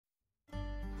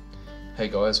Hey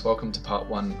guys, welcome to part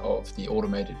 1 of the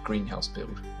automated greenhouse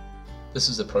build. This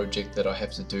is a project that I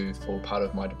have to do for part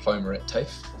of my diploma at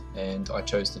TAFE, and I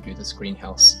chose to do this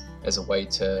greenhouse as a way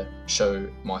to show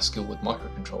my skill with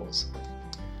microcontrollers.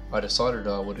 I decided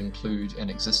I would include an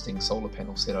existing solar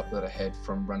panel setup that I had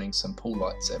from running some pool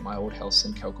lights at my old house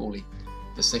in Kalgoorlie.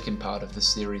 The second part of this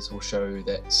series will show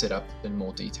that setup in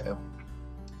more detail.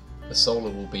 The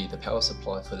solar will be the power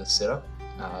supply for this setup,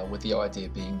 with the idea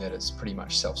being that it's pretty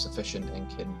much self-sufficient and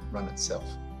can run itself.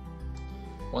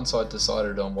 Once I'd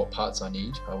decided on what parts I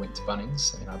need, I went to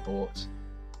Bunnings and I bought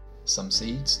some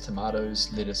seeds,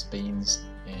 tomatoes, lettuce, beans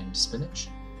and spinach,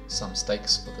 some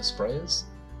stakes for the sprayers,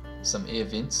 some air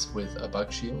vents with a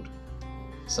bug shield,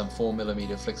 some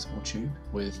 4mm flexible tube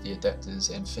with the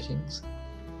adapters and fittings,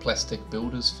 plastic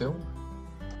builder's film,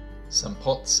 some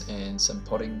pots and some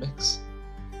potting mix,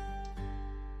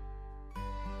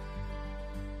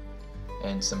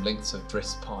 and some lengths of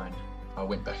dressed pine. I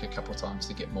went back a couple of times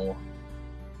to get more.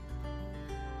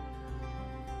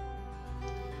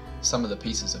 Some of the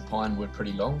pieces of pine were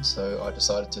pretty long, so I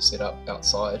decided to set up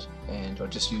outside, and I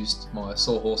just used my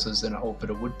sawhorses and a whole bit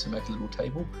of wood to make a little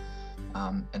table,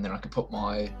 and then I could put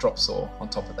my drop saw on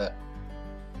top of that.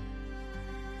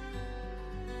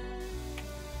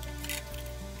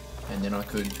 And then I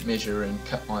could measure and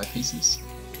cut my pieces.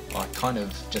 I kind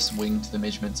of just winged the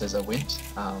measurements as I went,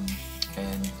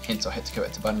 and hence I had to go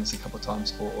out to Bunnings a couple of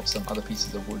times for some other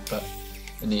pieces of wood, but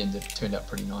in the end it turned out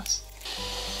pretty nice.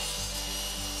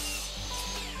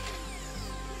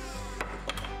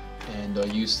 And I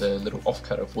used a little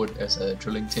offcut of wood as a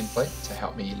drilling template to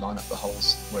help me line up the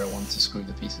holes where I wanted to screw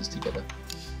the pieces together.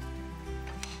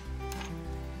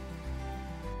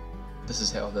 This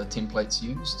is how the template's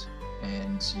used,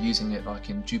 and using it I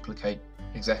can duplicate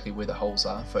exactly where the holes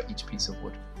are for each piece of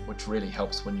wood, which really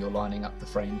helps when you're lining up the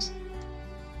frames.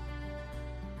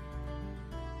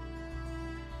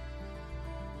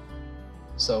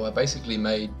 So I basically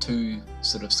made two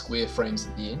sort of square frames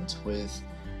at the end, with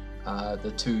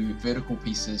the two vertical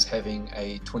pieces having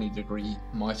a 20-degree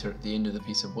mitre at the end of the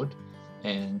piece of wood,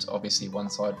 and obviously one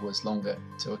side was longer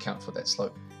to account for that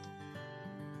slope.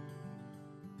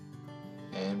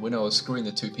 And when I was screwing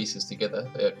the two pieces together,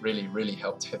 it really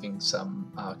helped having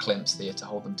some clamps there to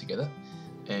hold them together,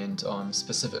 and I'm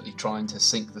specifically trying to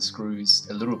sink the screws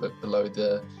a little bit below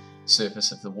the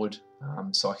surface of the wood,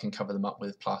 so I can cover them up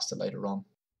with plaster later on.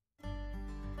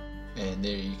 And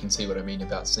there you can see what I mean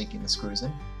about sinking the screws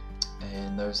in.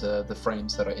 And those are the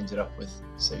frames that I ended up with,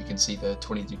 so you can see the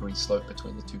 20-degree slope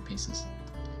between the two pieces.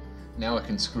 Now I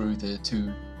can screw the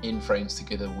two end frames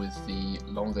together with the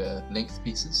longer length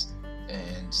pieces,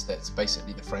 and that's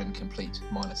basically the frame complete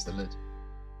minus the lid.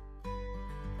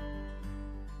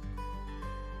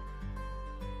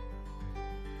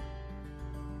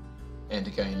 And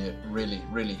again, it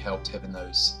really helped having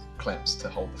those clamps to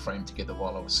hold the frame together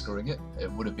while I was screwing it.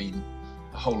 It would have been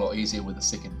a whole lot easier with a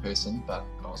second person, but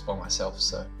I was by myself,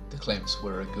 so the clamps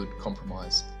were a good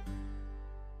compromise.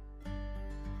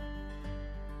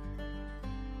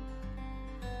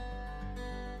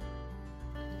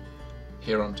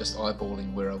 Here I'm just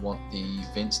eyeballing where I want the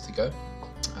vents to go.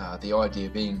 The idea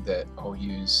being that I'll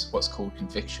use what's called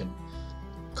convection.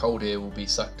 Cold air will be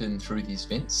sucked in through these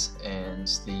vents, and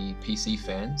the PC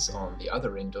fans on the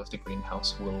other end of the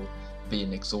greenhouse will be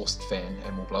an exhaust fan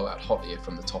and will blow out hot air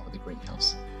from the top of the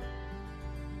greenhouse.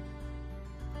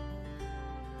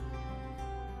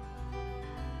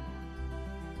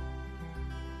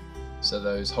 So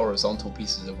those horizontal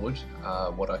pieces of wood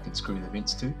are what I could screw the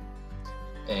vents to,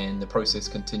 and the process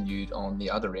continued on the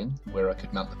other end where I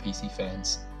could mount the PC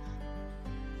fans.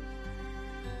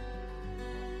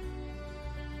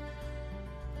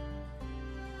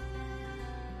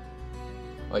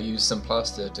 I used some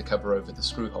plaster to cover over the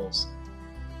screw holes.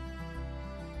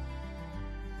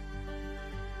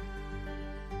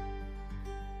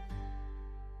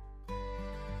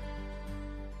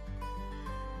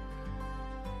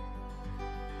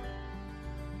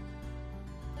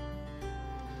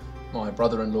 My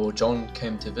brother-in-law John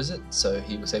came to visit, so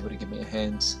he was able to give me a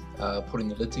hand putting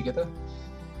the lid together,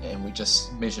 and we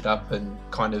just measured up and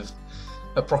kind of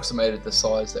approximated the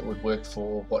size that would work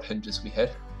for what hinges we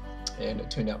had, and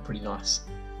it turned out pretty nice.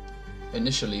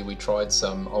 Initially we tried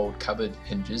some old cupboard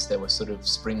hinges that were sort of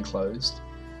spring closed,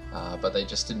 but they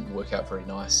just didn't work out very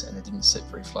nice and it didn't sit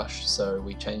very flush, so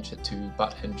we changed it to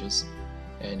butt hinges,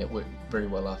 and it worked very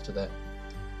well after that.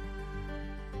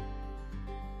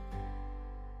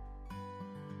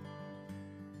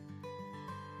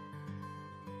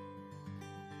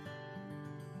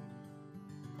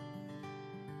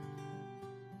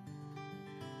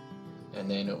 And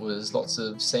then it was lots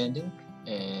of sanding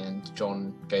and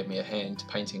John gave me a hand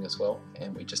painting as well,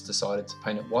 and we just decided to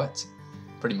paint it white,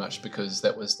 pretty much because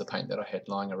that was the paint that I had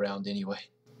lying around anyway.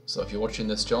 So if you're watching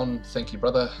this, John, thank you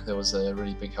brother, that was a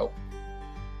really big help.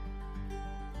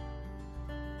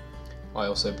 I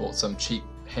also bought some cheap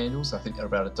handles, I think they're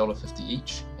about $1.50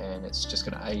 each, and it's just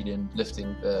going to aid in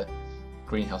lifting the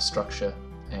greenhouse structure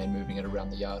and moving it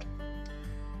around the yard.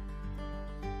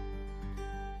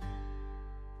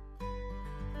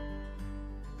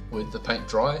 With the paint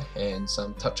dry and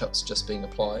some touch-ups just being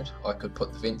applied, I could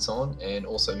put the vents on and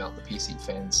also mount the PC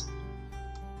fans.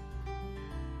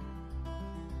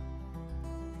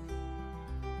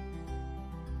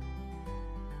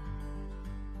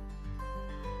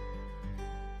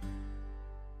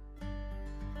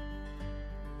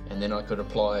 And then I could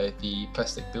apply the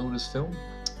plastic builder's film,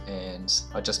 and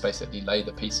I just basically lay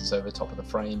the pieces over top of the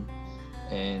frame,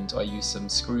 and I used some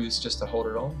screws just to hold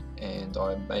it on, and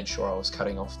I made sure I was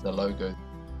cutting off the logo.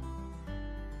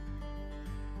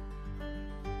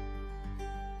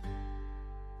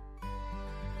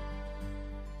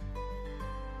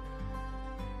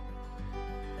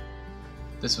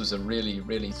 This was a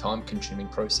really time-consuming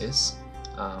process.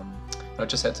 I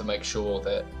just had to make sure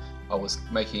that I was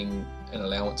making an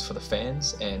allowance for the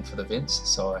fans and for the vents,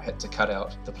 so I had to cut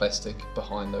out the plastic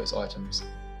behind those items.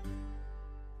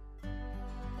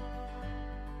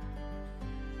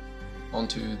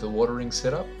 Onto the watering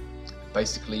setup.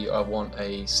 Basically I want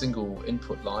a single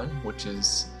input line, which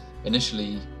is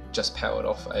initially just powered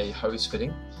off a hose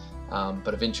fitting,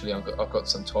 but eventually I've got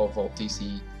some 12-volt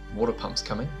DC water pumps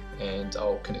coming, and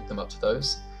I'll connect them up to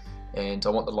those. And I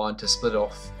want the line to split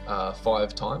off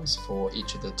 5 times for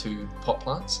each of the 2 pot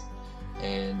plants,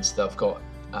 and they've got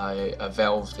a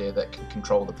valve there that can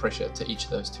control the pressure to each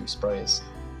of those 2 sprayers.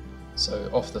 So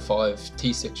off the 5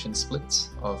 T-section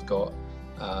splits, I've got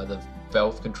the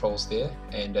valve controls there,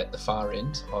 and at the far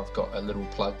end I've got a little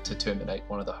plug to terminate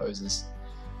one of the hoses.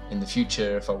 In the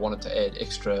future, if I wanted to add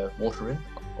extra water in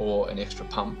or an extra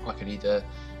pump, I could either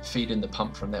feed in the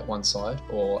pump from that one side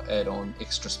or add on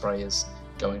extra sprayers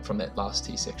going from that last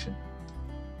T-section.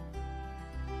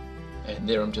 And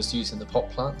there I'm just using the pot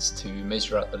plants to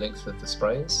measure out the length of the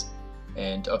sprayers,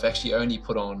 and I've actually only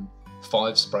put on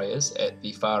 5 sprayers at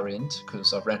the far end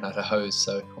because I've ran out of hose,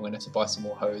 so I'm going to have to buy some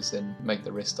more hose and make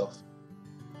the rest off.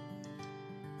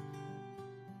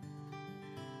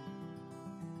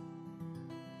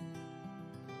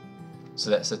 So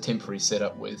that's a temporary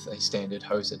setup with a standard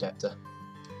hose adapter.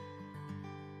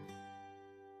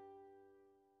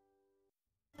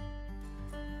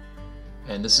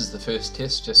 And this is the first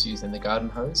test just using the garden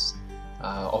hose.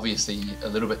 Obviously a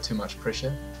little bit too much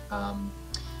pressure,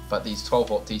 but these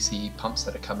 12-volt DC pumps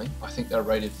that are coming, I think they're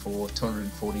rated for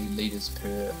 240 litres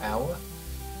per hour.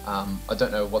 I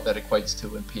don't know what that equates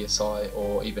to in PSI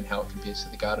or even how it compares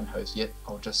to the garden hose yet.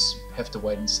 I'll just have to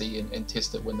wait and see and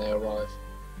test it when they arrive.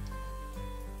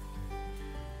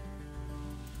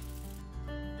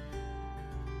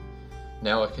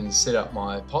 Now I can set up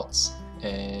my pots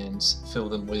and fill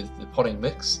them with the potting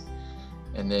mix,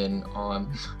 and then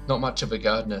I'm not much of a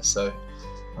gardener, so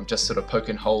I'm just sort of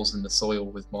poking holes in the soil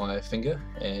with my finger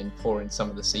and pouring some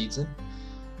of the seeds in.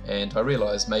 And I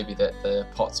realise maybe that the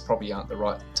pots probably aren't the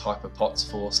right type of pots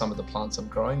for some of the plants I'm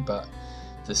growing, but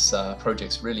this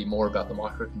project's really more about the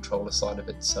microcontroller side of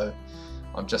it, so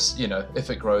I'm just, you know, if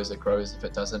it grows, it grows. If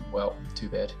it doesn't, well, too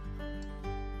bad.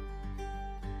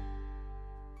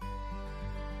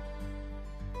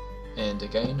 And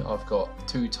again, I've got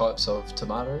 2 types of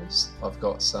tomatoes. I've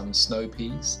got some snow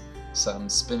peas, some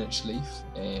spinach leaf,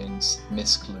 and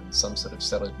mesclun, some sort of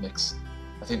salad mix.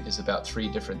 I think there's about 3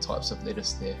 different types of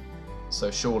lettuce there,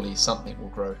 so surely something will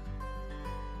grow.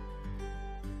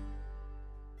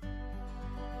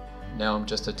 Now I'm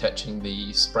just attaching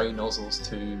the spray nozzles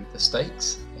to the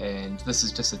stakes, and this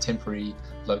is just a temporary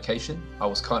location. I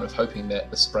was kind of hoping that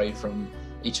the spray from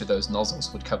each of those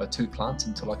nozzles would cover 2 plants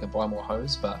until I can buy more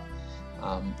hose, but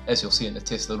as you'll see in the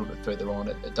test a little bit further on,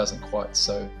 it doesn't quite,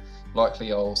 so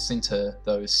likely I'll center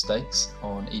those stakes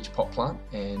on each pot plant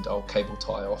and I'll cable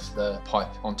tie off the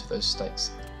pipe onto those stakes.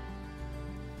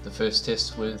 The first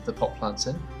test with the pot plants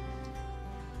in.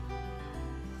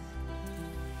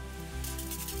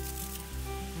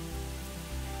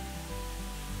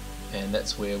 And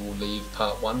that's where we'll leave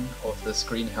part 1 of this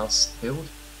greenhouse build.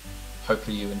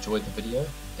 Hopefully you enjoyed the video,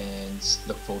 and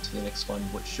look forward to the next one,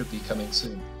 which should be coming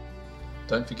soon.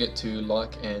 Don't forget to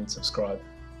like and subscribe.